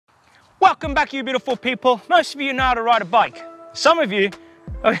Welcome back, you beautiful people. Most of you know how to ride a bike. Some of you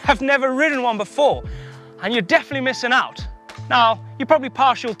have never ridden one before, and you're definitely missing out. Now, you're probably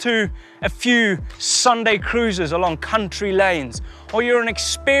partial to a few Sunday cruises along country lanes, or you're an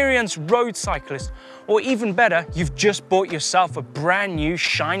experienced road cyclist, or even better, you've just bought yourself a brand new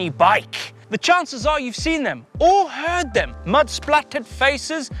shiny bike. The chances are you've seen them or heard them. Mud-splattered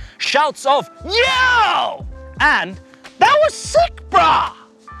faces, shouts of, "Yo!" and "That was sick, brah!"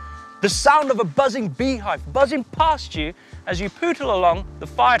 The sound of a buzzing beehive buzzing past you as you pootle along the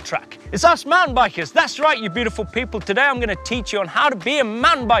fire track. It's us mountain bikers. That's right, you beautiful people. Today I'm going to teach you on how to be a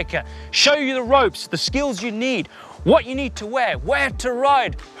mountain biker, show you the ropes, the skills you need, what you need to wear, where to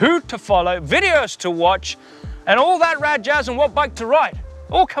ride, who to follow, videos to watch, and all that rad jazz and what bike to ride.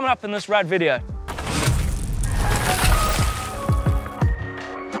 All coming up in this rad video.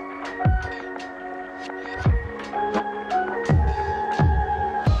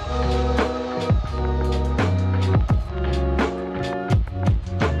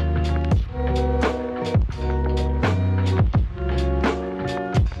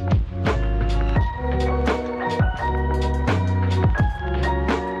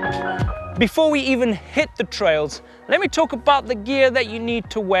 Before we even hit the trails, let me talk about the gear that you need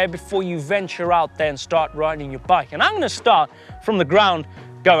to wear before you venture out there and start riding your bike. And I'm going to start from the ground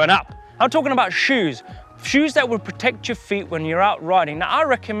going up. I'm talking about shoes. Shoes that will protect your feet when you're out riding. Now, I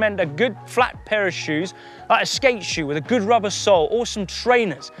recommend a good flat pair of shoes, like a skate shoe with a good rubber sole or some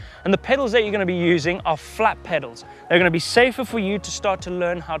trainers. And the pedals that you're going to be using are flat pedals. They're going to be safer for you to start to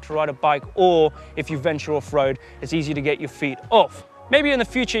learn how to ride a bike, or if you venture off-road, it's easy to get your feet off. Maybe in the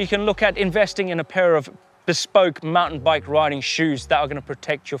future you can look at investing in a pair of bespoke mountain bike riding shoes that are going to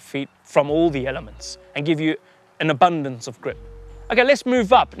protect your feet from all the elements and give you an abundance of grip. Okay, let's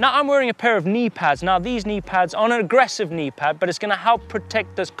move up. Now I'm wearing a pair of knee pads. Now these knee pads are an aggressive knee pad, but it's going to help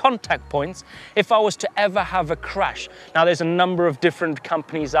protect those contact points if I was to ever have a crash. Now there's a number of different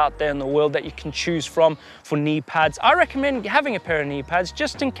companies out there in the world that you can choose from for knee pads. I recommend having a pair of knee pads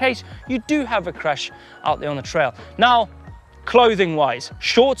just in case you do have a crash out there on the trail. Now, clothing wise,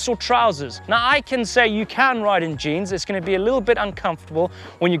 shorts or trousers. Now I can say you can ride in jeans. It's going to be a little bit uncomfortable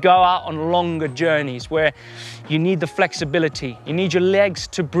when you go out on longer journeys where you need the flexibility. You need your legs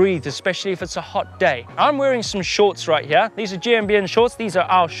to breathe, especially if it's a hot day. I'm wearing some shorts right here. These are GMBN shorts. These are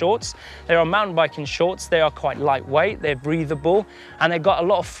our shorts. They are mountain biking shorts. They are quite lightweight, they're breathable, and they've got a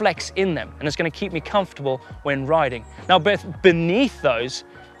lot of flex in them, and it's going to keep me comfortable when riding. Now beneath those,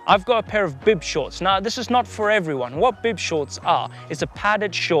 I've got a pair of bib shorts. Now, this is not for everyone. What bib shorts are, it's a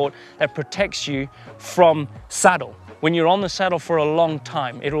padded short that protects you from saddle. When you're on the saddle for a long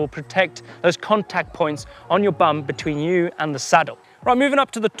time, it will protect those contact points on your bum between you and the saddle. Right, moving up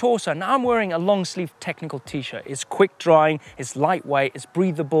to the torso. Now I'm wearing a long sleeve technical t-shirt. It's quick drying, it's lightweight, it's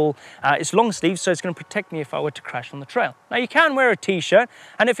breathable, it's long sleeve, so it's going to protect me if I were to crash on the trail. Now you can wear a t-shirt,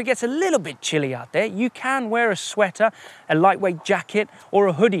 and if it gets a little bit chilly out there, you can wear a sweater, a lightweight jacket, or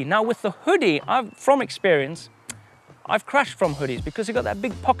a hoodie. Now with the hoodie, from experience, I've crashed from hoodies because you've got that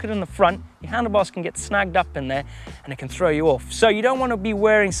big pocket in the front, your handlebars can get snagged up in there, and it can throw you off. So you don't want to be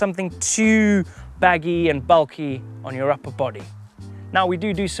wearing something too baggy and bulky on your upper body. Now we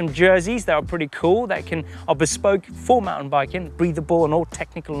do some jerseys that are pretty cool, that are bespoke for mountain biking, breathable and all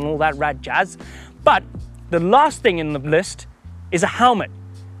technical and all that rad jazz. But the last thing in the list is a helmet.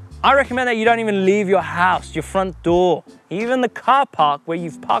 I recommend that you don't even leave your house, your front door, even the car park where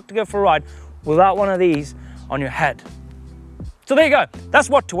you've parked to go for a ride without one of these on your head. So there you go, that's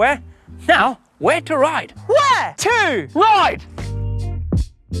what to wear. Now, where to ride? Where to ride?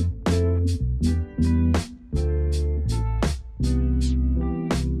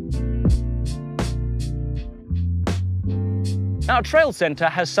 Now, Trail Center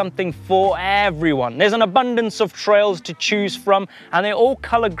has something for everyone. There's an abundance of trails to choose from, and they're all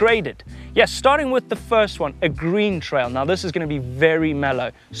color graded. Yes, starting with the first one, a green trail. Now, this is going to be very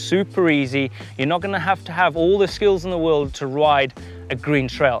mellow, super easy. You're not going to have all the skills in the world to ride a green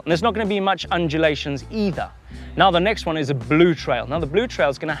trail. And there's not going to be much undulations either. Now, the next one is a blue trail. Now, the blue trail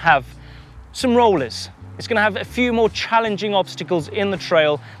is going to have some rollers. It's going to have a few more challenging obstacles in the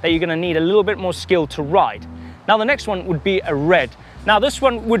trail that you're going to need a little bit more skill to ride. Now the next one would be a red. Now this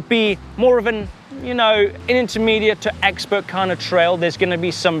one would be more of an intermediate to expert kind of trail. There's going to be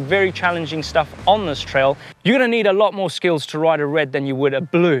some very challenging stuff on this trail. You're going to need a lot more skills to ride a red than you would a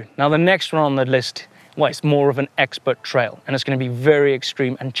blue. Now the next one on the list, well, it's more of an expert trail, and it's going to be very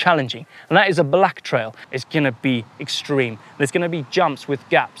extreme and challenging. And that is a black trail. It's going to be extreme. There's going to be jumps with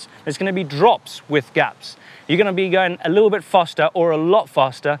gaps. There's going to be drops with gaps. You're going to be going a little bit faster or a lot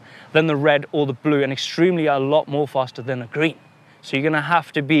faster than the red or the blue, and extremely a lot more faster than the green. So you're going to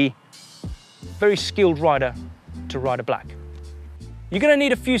have to be very skilled rider to ride a black. You're gonna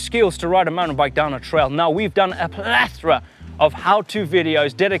need a few skills to ride a mountain bike down a trail. Now, we've done a plethora of how-to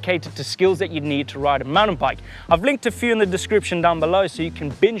videos dedicated to skills that you need to ride a mountain bike. I've linked a few in the description down below so you can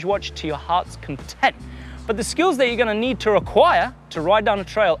binge watch to your heart's content. But the skills that you're gonna need to acquire to ride down a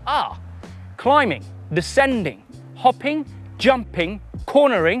trail are climbing, descending, hopping, jumping,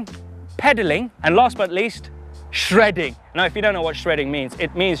 cornering, pedaling, and last but not least, shredding. Now, if you don't know what shredding means,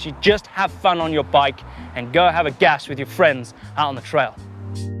 it means you just have fun on your bike and go have a gas with your friends out on the trail.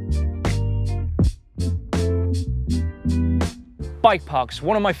 Bike parks,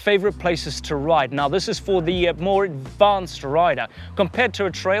 one of my favorite places to ride. Now, this is for the more advanced rider. Compared to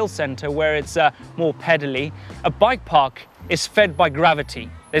a trail center where it's more pedally, a bike park is fed by gravity.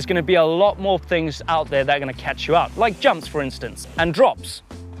 There's gonna be a lot more things out there that are gonna catch you out, like jumps, for instance, and drops.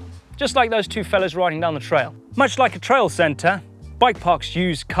 Just like those two fellas riding down the trail. Much like a trail center, bike parks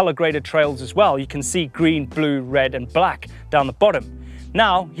use color-graded trails as well. You can see green, blue, red, and black down the bottom.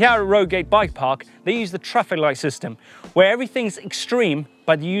 Now, here at Roadgate Bike Park, they use the traffic light system, where everything's extreme,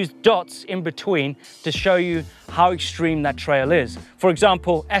 but you use dots in between to show you how extreme that trail is. For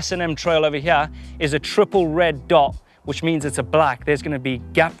example, S&M trail over here is a triple red dot, which means it's a black. There's gonna be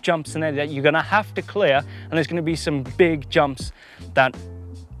gap jumps in there that you're gonna have to clear, and there's gonna be some big jumps that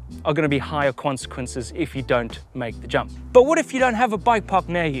are gonna be higher consequences if you don't make the jump. But what if you don't have a bike park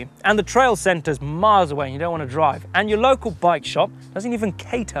near you and the trail center's miles away and you don't wanna drive, and your local bike shop doesn't even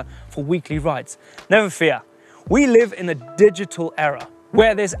cater for weekly rides? Never fear. We live in a digital era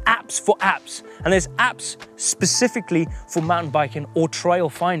where there's apps for apps, and there's apps specifically for mountain biking or trail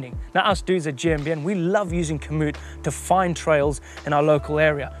finding. Now, us dudes at GMBN, we love using Komoot to find trails in our local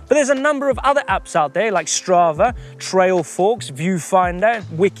area. But there's a number of other apps out there like Strava, Trailforks, Viewfinder,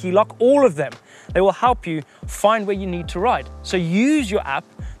 Wikiloc, all of them. They will help you find where you need to ride. So use your app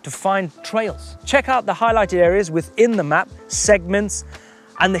to find trails. Check out the highlighted areas within the map, segments,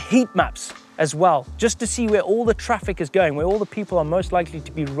 and the heat maps as well, just to see where all the traffic is going, where all the people are most likely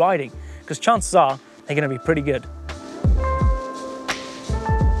to be riding, because chances are they're going to be pretty good.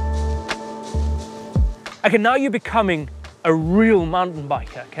 Okay, now you're becoming a real mountain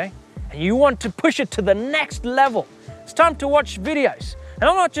biker, okay? And you want to push it to the next level. It's time to watch videos. And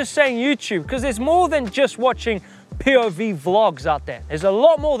I'm not just saying YouTube, because there's more than just watching POV vlogs out there. There's a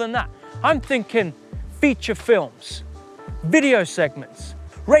lot more than that. I'm thinking feature films, video segments,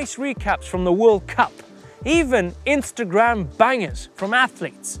 race recaps from the World Cup, even Instagram bangers from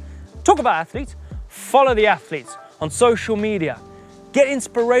athletes. Talk about athletes, follow the athletes on social media. Get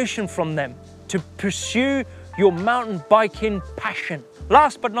inspiration from them to pursue your mountain biking passion.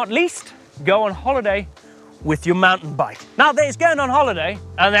 Last but not least, go on holiday with your mountain bike. Now, there's going on holiday,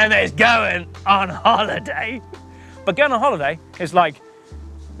 and then there's going on holiday. But going on holiday is like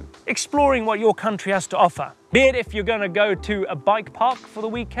exploring what your country has to offer. Be it if you're gonna go to a bike park for the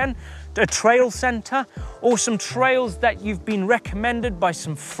weekend, a trail center, or some trails that you've been recommended by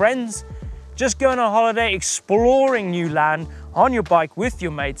some friends. Just going on holiday, exploring new land on your bike with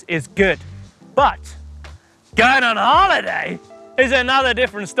your mates is good. But going on holiday is another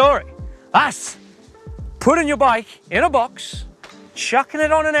different story. That's putting your bike in a box, chucking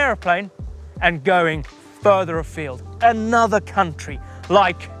it on an airplane, and going further afield. Another country,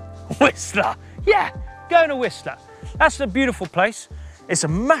 like Whistler. Yeah, going to Whistler. That's a beautiful place. It's a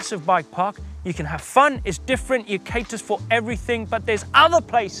massive bike park. You can have fun, it's different, it caters for everything, but there's other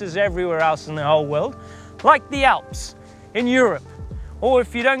places everywhere else in the whole world, like the Alps in Europe. Or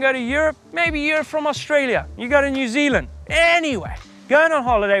if you don't go to Europe, maybe you're from Australia, you go to New Zealand. Anyway, going on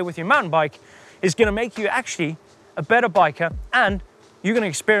holiday with your mountain bike is gonna make you actually a better biker, and you're gonna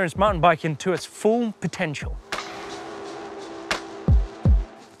experience mountain biking to its full potential.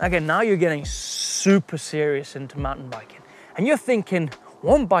 Okay, now you're getting super serious into mountain biking, and you're thinking,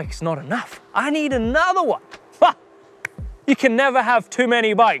 one bike's not enough. I need another one. Ha! You can never have too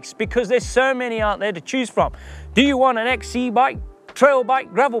many bikes because there's so many out there to choose from. Do you want an XC bike, trail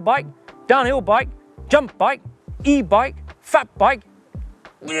bike, gravel bike, downhill bike, jump bike, e-bike, fat bike?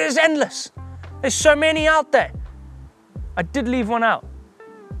 It's endless. There's so many out there. I did leave one out.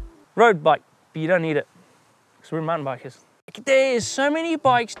 Road bike, but you don't need it because we're mountain bikers. There is so many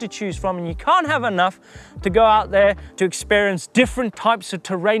bikes to choose from, and you can't have enough to go out there to experience different types of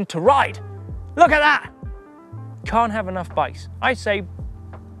terrain to ride. Look at that. Can't have enough bikes. I say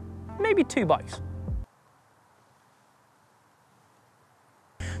maybe 2 bikes.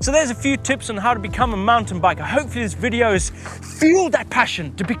 So there's a few tips on how to become a mountain biker. Hopefully this video has fueled that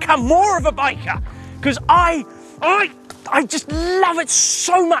passion to become more of a biker, because I just love it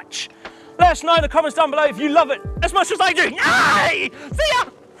so much. Let us know in the comments down below if you love it as much as I do. Yay! See ya!